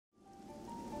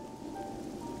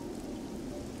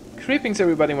Greetings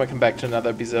everybody, welcome back to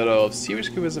another episode of Serious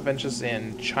Curious Adventures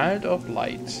in Child of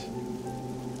Light.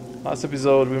 Last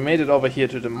episode we made it over here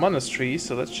to the monastery,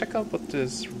 so let's check out what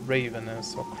this raven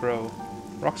is, or crow.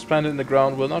 Rocks planted in the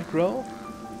ground will not grow?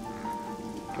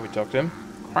 Can we talk to him?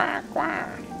 Quack,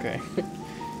 quack. Okay.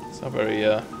 It's not very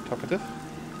talkative.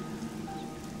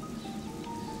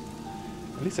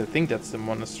 At least I think that's the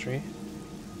monastery.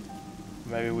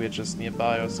 Maybe we're just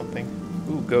nearby or something.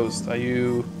 Ooh, ghost, are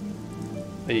you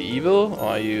evil, or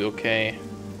are you okay?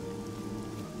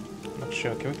 I'm not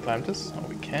sure. Can we climb this? Oh,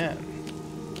 we can.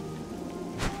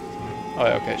 Oh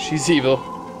yeah, okay. She's evil.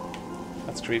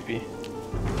 That's creepy.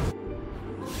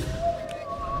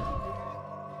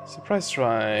 Surprise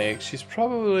strike. She's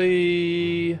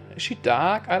probably... Is she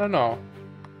dark? I don't know.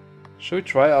 Should we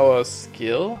try our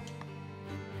skill?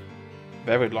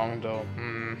 Very long though.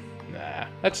 Nah.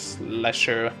 Let's lash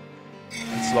her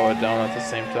and slow it down at the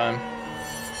same time.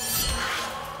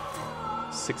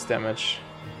 6 damage.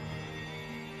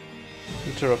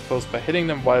 Interrupt foes by hitting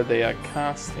them while they are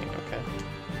casting. Okay.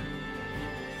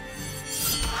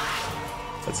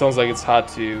 That sounds like it's hard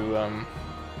to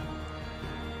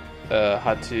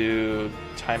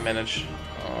time manage.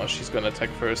 Oh, she's gonna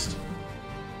attack first.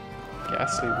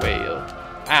 Ghastly Whale.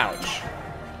 Ouch!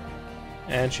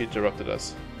 And she interrupted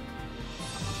us.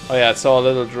 Oh yeah, so our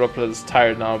little droplet is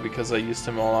tired now because I used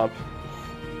them all up.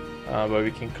 But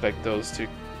we can collect those to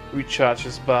recharge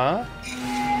his bar.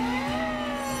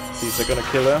 See if they're gonna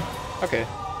kill her. Okay.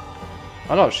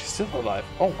 Oh no, she's still alive.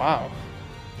 Oh wow.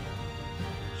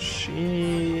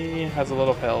 She has a lot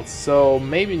of health, so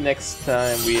maybe next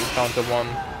time we encounter one.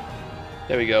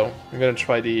 There we go. We're gonna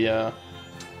try the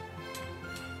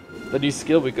new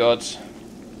skill we got.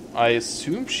 I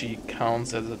assume she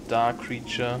counts as a dark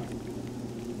creature.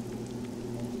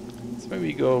 Let's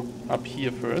maybe go up here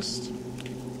first.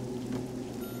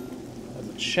 There's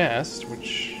a chest,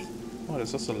 which... Oh,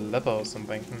 there's also leather or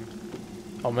something.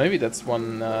 Oh, maybe that's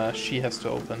one she has to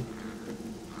open.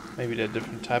 Maybe they're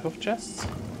different type of chests?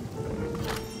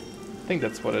 I think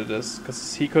that's what it is,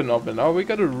 because he couldn't open. Oh, we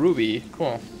got a ruby.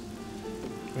 Cool.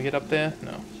 Can we get up there?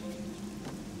 No.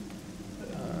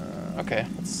 Okay,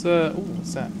 let's... ooh,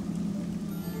 what's that?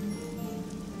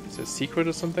 Is it a secret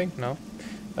or something? No.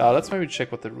 Let's maybe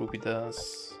check what the ruby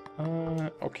does.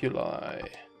 Oculi.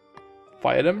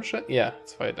 Fire damage? Yeah,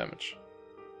 it's fire damage.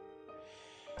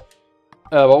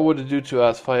 What would it do to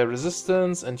us? Fire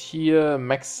resistance, and here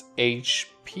max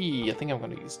HP. I think I'm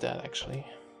gonna use that actually.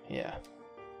 Yeah.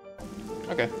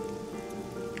 Okay.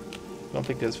 Don't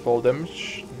think there's fall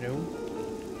damage. No.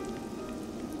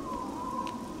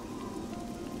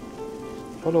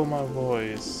 Follow my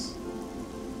voice.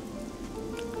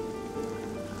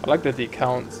 I like that the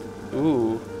account.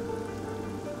 Ooh.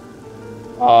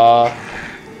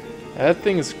 That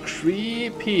thing is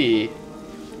creepy.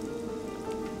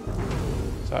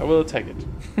 So I will attack it.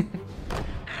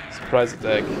 Surprise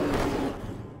attack.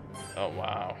 Oh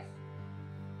wow.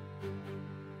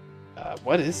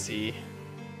 What is he?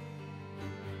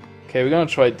 Okay, we're gonna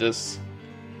try this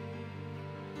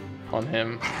on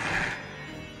him.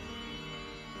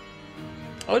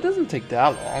 Oh, it doesn't take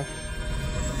that long.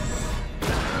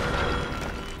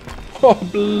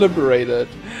 Obliterated.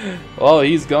 Well,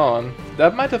 he's gone.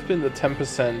 That might have been the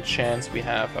 10% chance we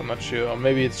have. I'm not sure. Or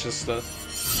maybe it's just a...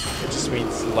 It just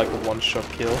means like a one-shot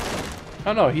kill.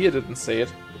 Oh no, here didn't say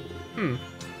it.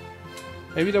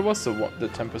 Maybe there was the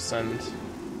 10%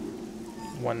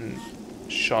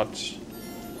 one-shot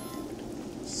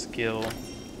skill.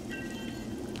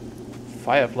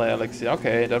 Firefly elixir.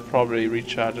 Okay, that probably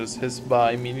recharges his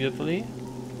bar immediately.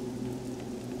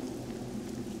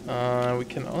 We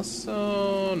can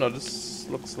also... No, this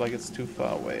looks like it's too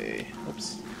far away.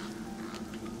 Oops.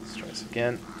 Let's try this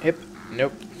again. Hip.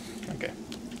 Nope. Okay.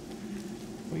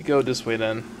 We go this way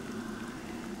then.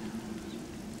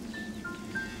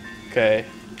 Okay.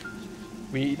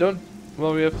 We don't...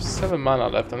 Well, we have 7 mana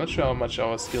left. I'm not sure how much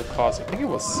our skill costs. I think it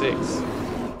was 6.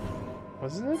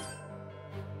 Wasn't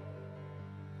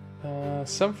it?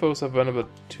 Some foes are vulnerable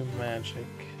to magic.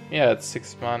 Yeah, it's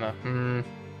 6 mana.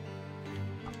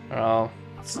 Well,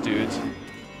 let's do it.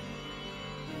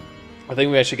 I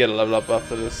think we actually get a level up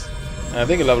after this. And I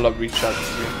think a level up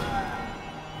recharges you.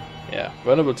 Yeah,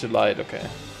 vulnerable to light, okay.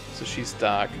 So she's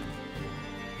dark.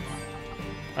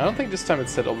 I don't think this time it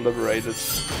said obliterated.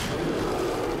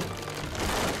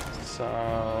 So,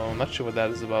 I'm not sure what that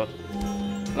is about.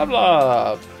 Level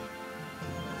up!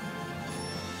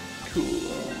 Cool.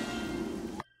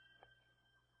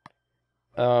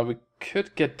 We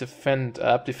could get defend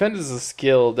up. Defend is a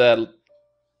skill that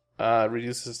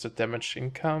reduces the damage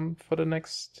income for the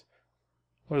next...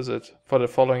 What is it? For the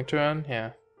following turn?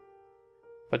 Yeah.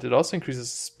 But it also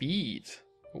increases speed.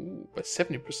 Ooh, by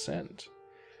 70%.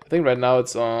 I think right now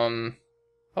it's on...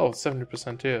 Oh,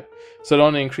 70% too. So it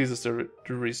only increases the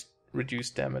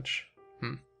reduced damage.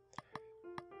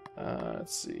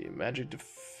 Let's see. Magic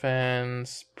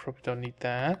defense. Probably don't need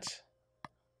that.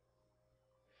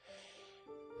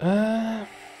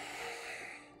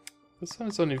 This one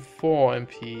is only 4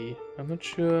 MP. I'm not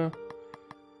sure.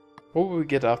 What will we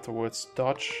get afterwards?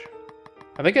 Dodge?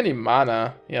 I think I need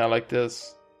mana. Yeah, like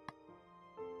this.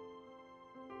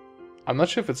 I'm not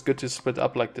sure if it's good to split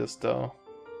up like this though.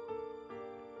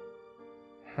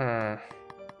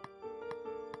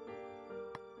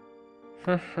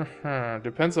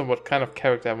 Depends on what kind of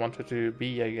character I wanted to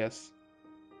be, I guess.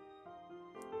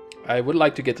 I would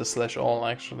like to get the slash all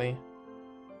actually.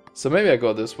 So maybe I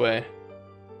go this way.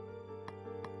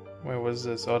 Where was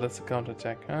this? Oh, that's a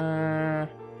counterattack.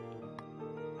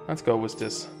 Let's go with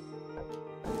this.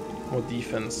 More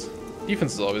defense.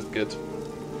 Defense is always good.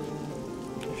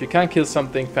 If you can't kill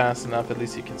something fast enough, at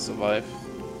least you can survive.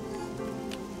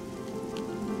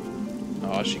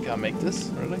 Oh, she can't make this?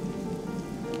 Really?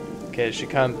 Okay, she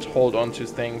can't hold on to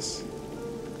things.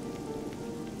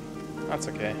 That's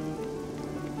okay.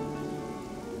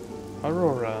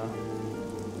 Aurora.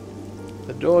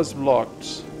 The door is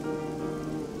blocked.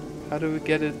 How do we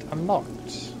get it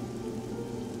unlocked?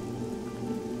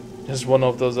 There's one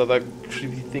of those other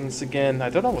creepy things again. I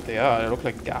don't know what they are. They look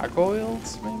like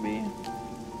gargoyles, maybe?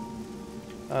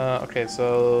 Okay,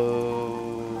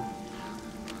 so...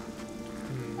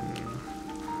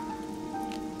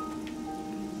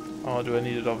 Oh, do I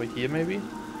need it over here, maybe?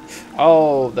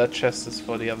 Oh, that chest is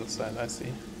for the other side, I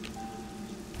see.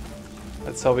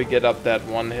 That's how we get up that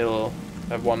one hill.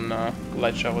 That one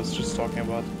ledge I was just talking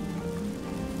about.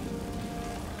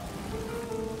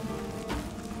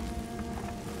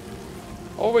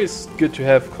 Always good to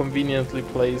have conveniently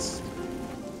placed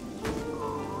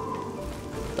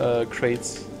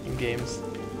crates in games.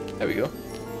 There we go.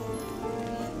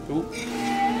 Ooh.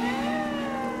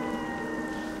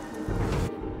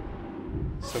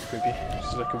 So creepy.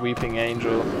 She's like a weeping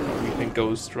angel, or weeping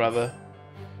ghost rather.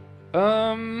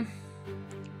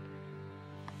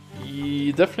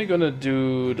 Yeah, definitely gonna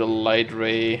do the light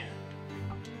ray.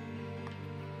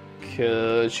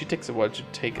 Cause she takes a while to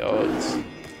take out.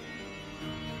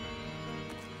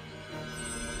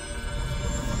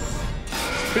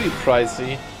 Pretty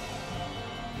pricey,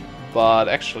 but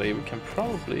actually we can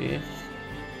probably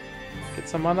get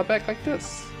some mana back like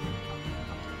this.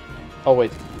 Oh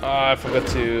wait, I forgot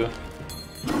to.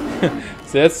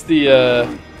 So that's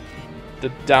the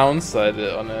downside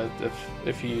on it.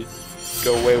 If you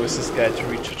go away with this guy to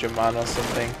recharge your mana or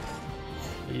something,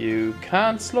 you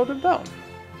can't slow them down.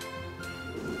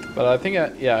 But I think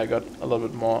I got a little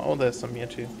bit more. Oh, there's some here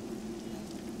too.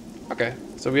 Okay,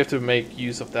 so we have to make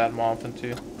use of that more often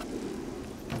too.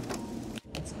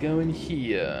 Let's go in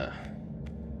here.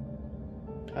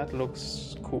 That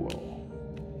looks cool.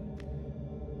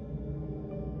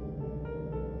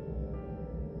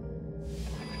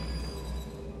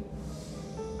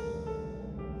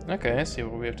 Okay, I see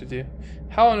what we have to do.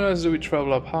 How on earth do we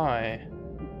travel up high?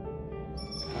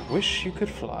 I wish you could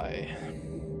fly.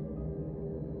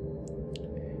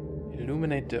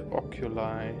 Illuminate the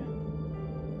oculi.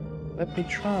 Let me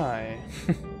try.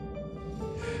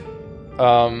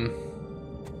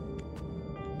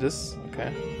 This,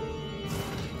 okay.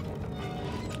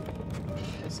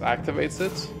 This activates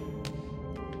it.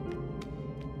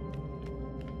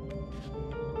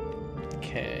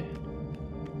 Okay.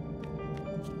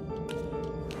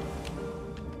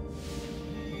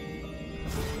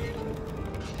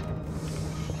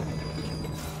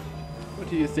 What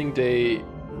do you think they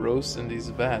roast in these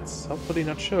vats? Hopefully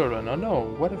not children. Oh no,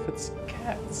 what if it's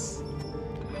cats?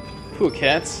 Poor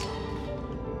cats.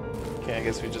 Okay, I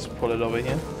guess we just pull it over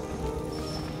here.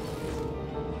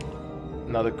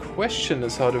 Now the question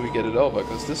is, how do we get it over?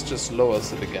 Because this just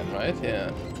lowers it again, right?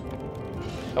 Yeah.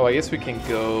 Oh, I guess we can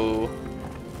go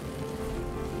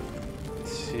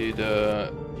to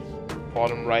the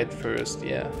bottom right first.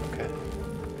 Yeah, okay.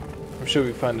 I'm sure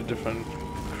we find a different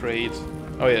crate.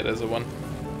 Oh yeah, there's a one.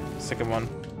 Second one.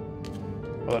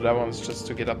 Oh, that one's just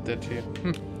to get up there too.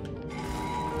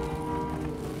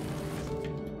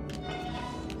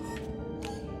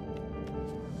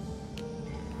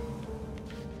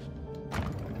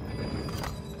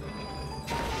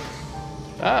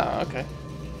 Ah, okay.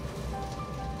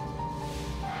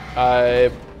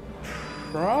 I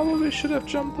probably should have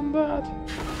jumped on that.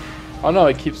 Oh no,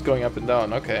 it keeps going up and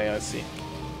down. Okay, I see.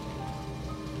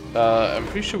 I'm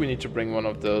pretty sure we need to bring one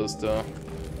of those though.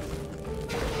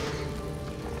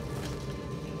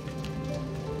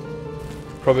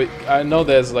 Probably, I know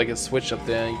there's like a switch up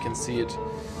there and you can see it.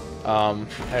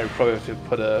 I probably have to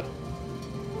put a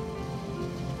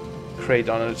crate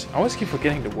on it. I always keep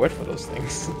forgetting the word for those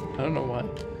things. I don't know why.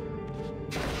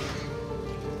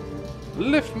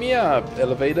 Lift me up,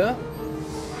 elevator.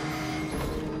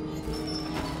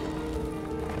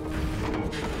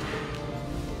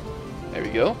 There we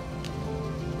go.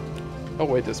 Oh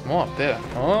wait, there's more up there.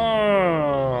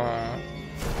 Oh,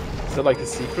 is that like a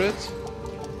secret?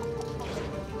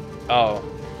 Oh,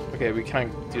 okay, we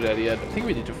can't do that yet. I think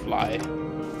we need to fly.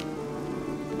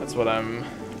 That's what I'm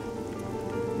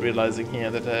realizing here,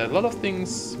 that there are a lot of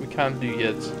things we can't do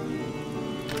yet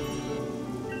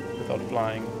without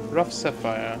flying. Rough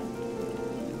sapphire.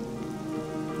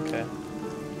 Okay.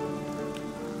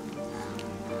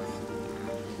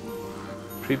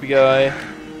 Creepy guy.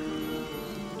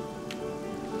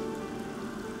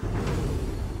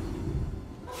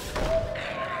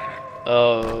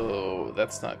 Oh,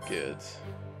 that's not good.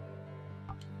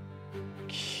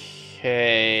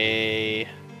 Okay.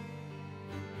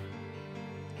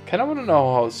 Kinda wanna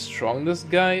know how strong this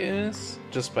guy is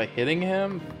just by hitting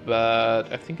him,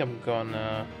 but I think I'm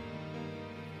gonna...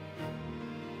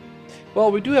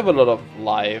 Well, we do have a lot of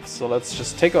life, so let's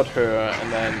just take out her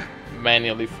and then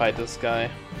manually fight this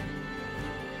guy.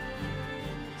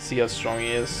 See how strong he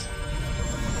is.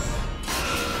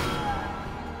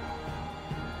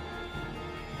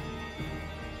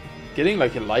 Getting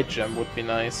like a light gem would be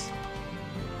nice.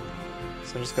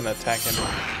 So I'm just gonna attack him.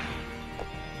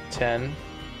 10.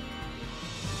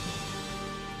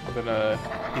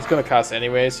 He's gonna cast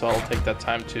anyway, so I'll take that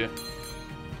time to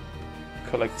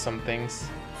collect some things.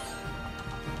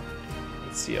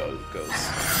 Let's see how it goes.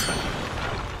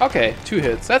 Okay, 2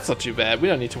 hits. That's not too bad. We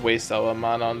don't need to waste our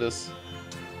mana on this.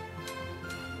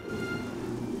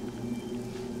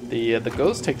 The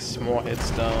ghost takes more hits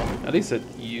though. At least it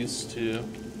used to.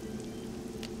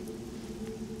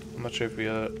 I'm not sure if we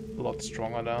are a lot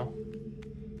stronger now.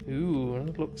 Ooh,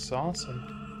 that looks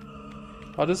awesome.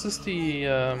 Oh, this is the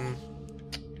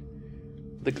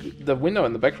window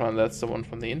in the background. That's the one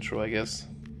from the intro, I guess.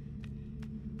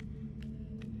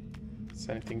 Is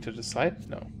there anything to decide?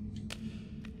 No.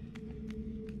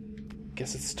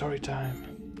 Guess it's story time.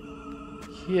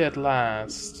 Here at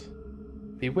last.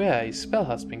 Beware, a spell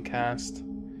has been cast.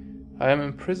 I am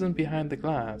imprisoned behind the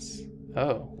glass.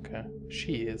 Oh, okay.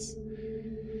 She is.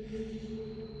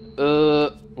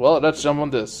 Well, let's jump on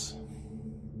this.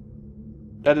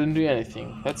 That didn't do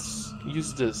anything. Let's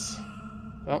use this.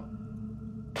 Oh.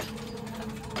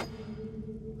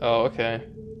 Oh, okay.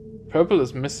 Purple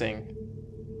is missing.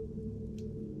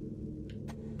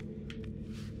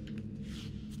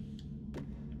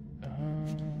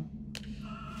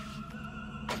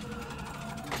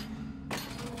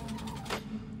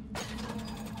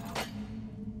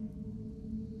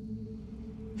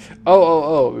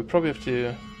 Oh, we probably have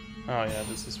to... Oh yeah,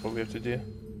 this is what we have to do.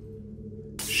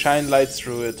 Shine light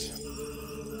through it.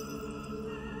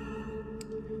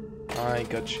 I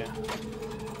gotcha.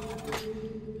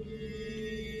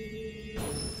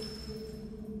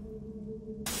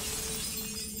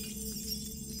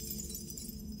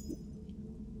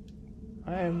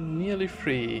 I am nearly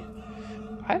free.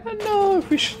 I don't know if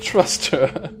we should trust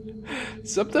her.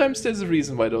 Sometimes there's a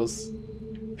reason why those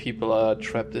people are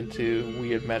trapped into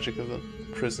weird magical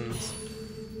prisons.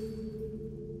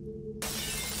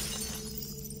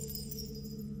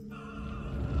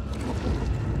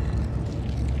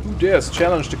 Who dares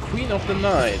challenge the Queen of the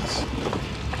Night?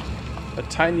 A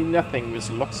tiny nothing with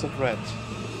locks of red.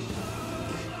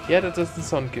 Yeah, that doesn't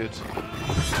sound good.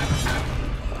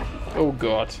 Oh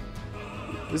god.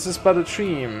 This is but a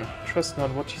dream. Trust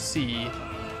not what you see.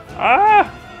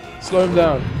 Ah! Slow him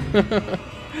down.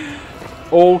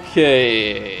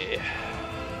 Okay.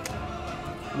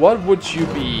 What would you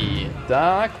be?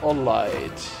 Dark or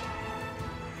light?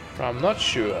 I'm not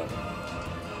sure.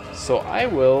 So I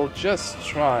will just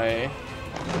try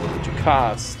to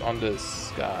cast on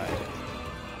this guy.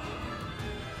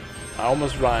 I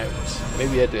almost rhymed.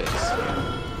 Maybe I did.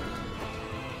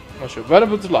 Not sure.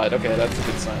 Vulnerable to light. Okay, that's a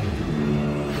good sign.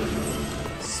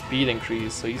 Speed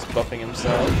increase, so he's buffing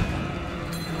himself.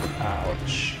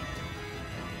 Ouch.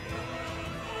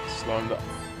 Slow him down.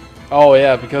 Oh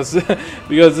yeah, because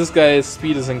because this guy's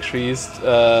speed is increased,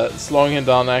 slowing him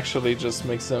down actually just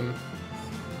makes him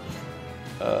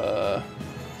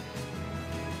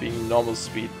being normal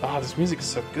speed. Ah, this music is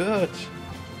so good.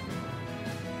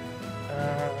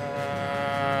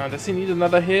 Does he need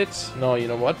another hit? No, you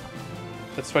know what?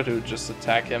 Let's try to just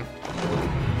attack him.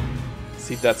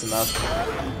 See if that's enough.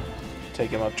 Take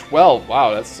him out. 12.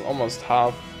 Wow, that's almost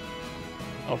half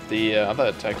of the other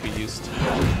attack we used.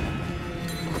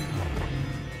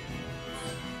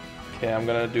 Okay, I'm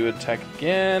gonna do attack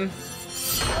again.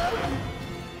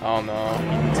 Oh no, he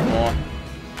needs more.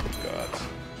 God.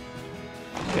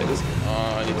 Okay, this.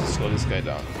 Oh, I need to slow this guy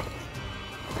down.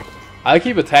 I'll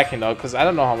keep attacking though, because I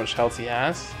don't know how much health he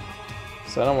has.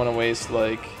 So I don't want to waste,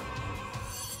 like...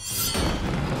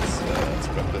 Let's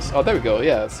grab this. Oh, there we go,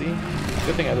 yeah, see?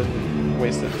 Good thing I didn't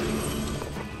waste it.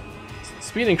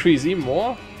 Speed increase even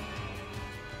more?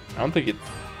 I don't think it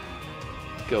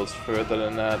goes further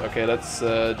than that. Okay, let's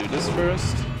do this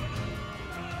first.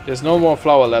 There's no more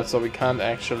flower left, so we can't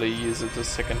actually use it the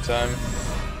second time.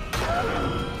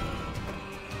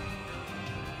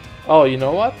 Oh, you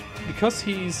know what? Because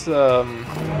he's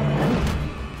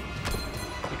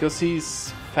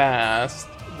fast,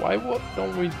 why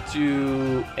don't we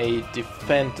do a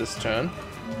defend this turn?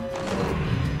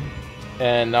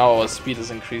 And now our speed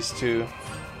is increased too.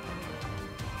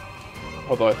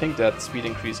 Although I think that speed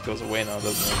increase goes away now,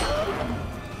 doesn't it?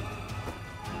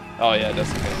 Oh yeah,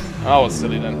 that's okay. Oh, it's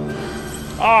silly then.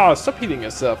 Oh, stop healing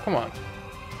yourself, come on.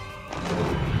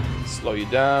 Slow you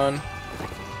down.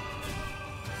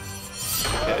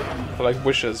 Okay, collect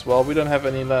wishes. Well, we don't have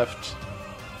any left.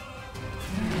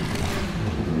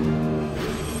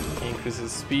 He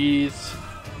increases speed.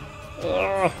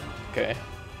 Ugh. Okay,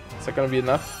 is that gonna be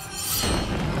enough?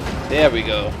 There we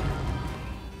go.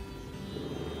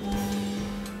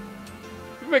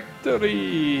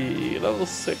 Victory! Level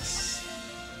 6.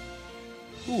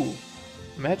 Ooh,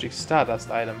 magic stardust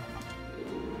item.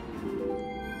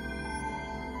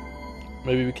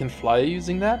 Maybe we can fly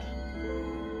using that?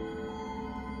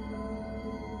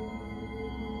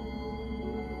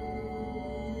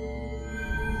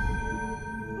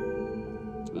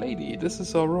 Lady, this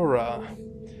is Aurora.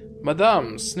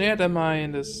 Madame, snared am I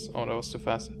in this... Oh, that was too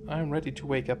fast. I am ready to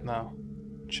wake up now.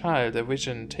 Child, a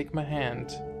vision, take my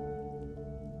hand.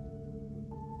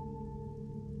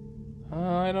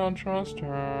 I don't trust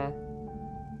her.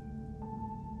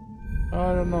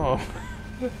 I don't know.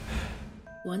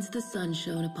 Once the sun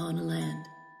shone upon a land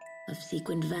of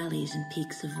sequined valleys and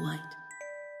peaks of white,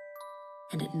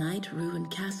 and at night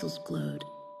ruined castles glowed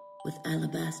with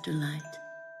alabaster light.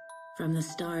 From the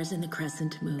stars and the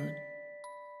crescent moon,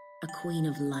 a queen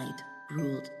of light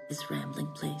ruled this rambling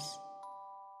place.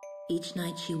 Each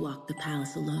night she walked the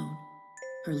palace alone,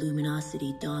 her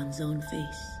luminosity dawn's own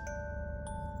face.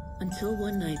 Until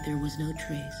one night there was no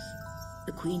trace.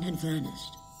 The queen had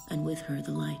vanished, and with her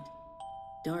the light.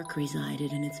 Dark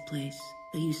resided in its place.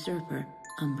 The usurper,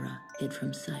 Umbra, hid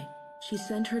from sight. She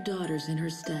sent her daughters in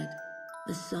her stead.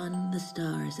 The sun, the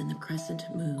stars, and the crescent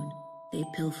moon. They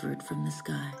pilfered from the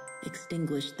sky,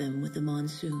 extinguished them with the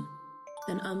monsoon.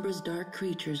 Then Umbra's dark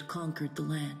creatures conquered the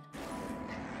land.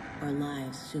 Our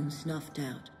lives soon snuffed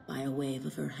out by a wave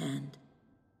of her hand.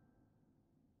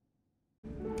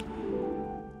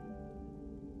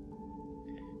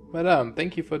 Madame,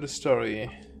 thank you for the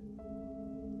story.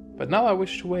 But now I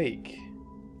wish to wake.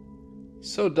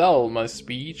 So dull, my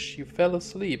speech, you fell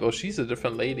asleep. Oh, she's a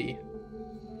different lady.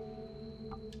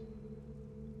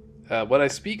 What I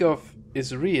speak of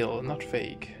is real, not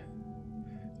fake.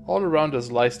 All around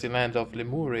us lies the land of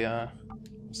Lemuria.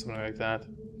 Something like that.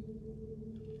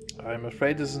 I'm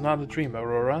afraid this is not a dream,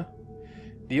 Aurora.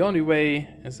 The only way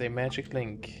is a magic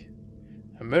link.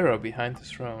 A mirror behind the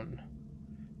throne.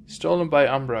 Stolen by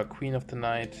Umbra, Queen of the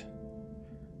Night.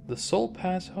 The soul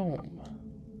path home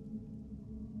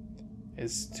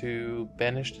is to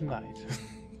banish the night.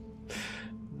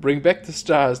 Bring back the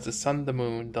stars, the sun, the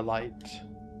moon, the light.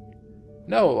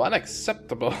 No,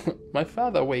 unacceptable. My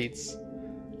father waits.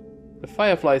 The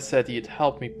firefly said he'd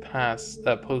help me pass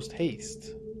post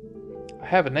haste. I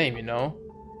have a name, you know.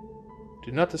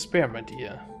 Do not despair, my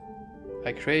dear.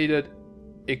 I created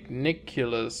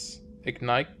Igniculus.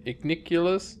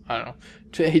 Igniculus? I don't know.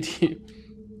 To aid you.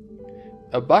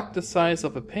 A bug the size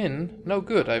of a pin? No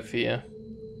good, I fear.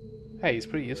 Hey, he's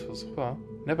pretty useful so far.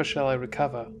 Never shall I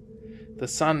recover. The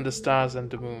sun, the stars,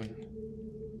 and the moon.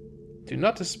 Do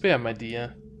not despair, my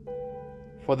dear.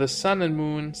 For the sun and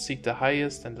moon seek the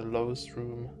highest and the lowest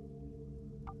room.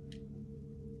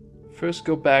 First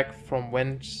go back from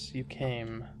whence you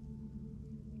came.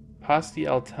 Past the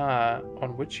altar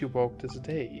on which you woke this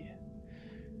day.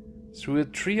 Through a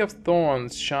tree of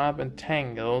thorns, sharp and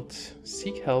tangled,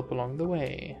 seek help along the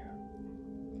way.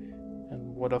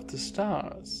 And what of the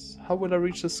stars? How will I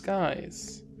reach the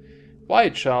skies? Why,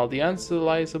 child, the answer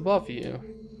lies above you.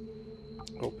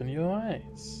 Open your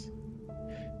eyes.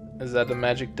 Is that the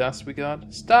magic dust we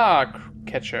got? Star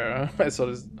catcher. I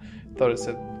thought it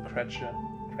said Cratcher.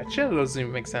 Cratcher? That doesn't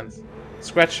even make sense.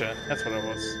 Scratcher. That's what I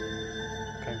was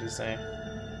going to say.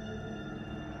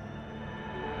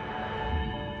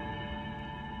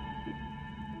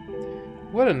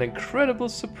 What an incredible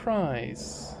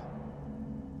surprise.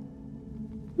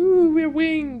 Ooh, we're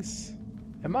wings.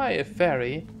 Am I a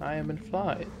fairy? I am in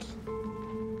flight.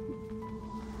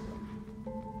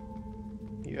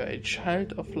 You are a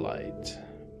child of light.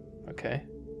 Okay.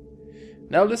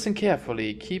 Now listen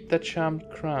carefully. Keep that charmed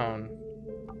crown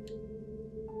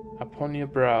upon your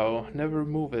brow. Never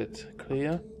remove it.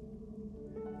 Clear?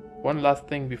 One last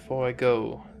thing before I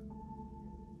go.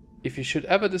 If you should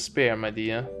ever despair, my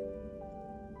dear.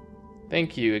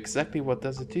 Thank you. Exactly what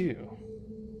does it do?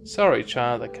 Sorry,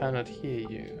 child, I cannot hear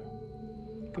you.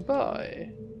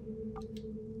 Goodbye.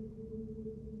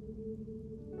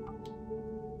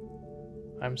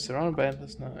 I'm surrounded by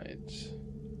endless night.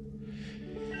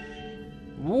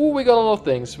 Ooh, we got a lot of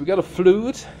things. We got a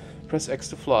flute. Press X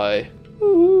to fly.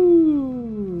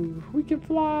 Ooh, we can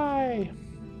fly.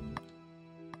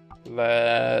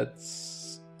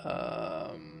 Let's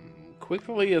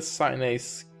quickly assign a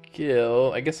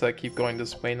skill. I guess I keep going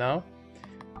this way now.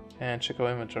 And check our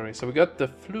inventory. So we got the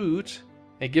flute.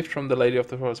 A gift from the Lady of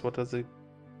the Forest. What does it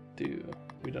do?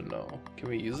 We don't know. Can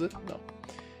we use it? No.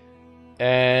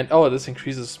 And oh, this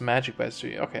increases magic by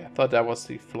 3. Okay, I thought that was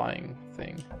the flying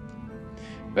thing.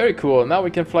 Very cool. Now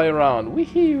we can fly around.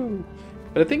 Woohoo!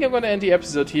 But I think I'm going to end the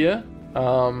episode here.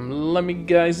 Let me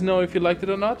guys know if you liked it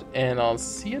or not, and I'll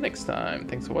see you next time.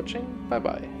 Thanks for watching. Bye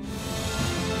bye.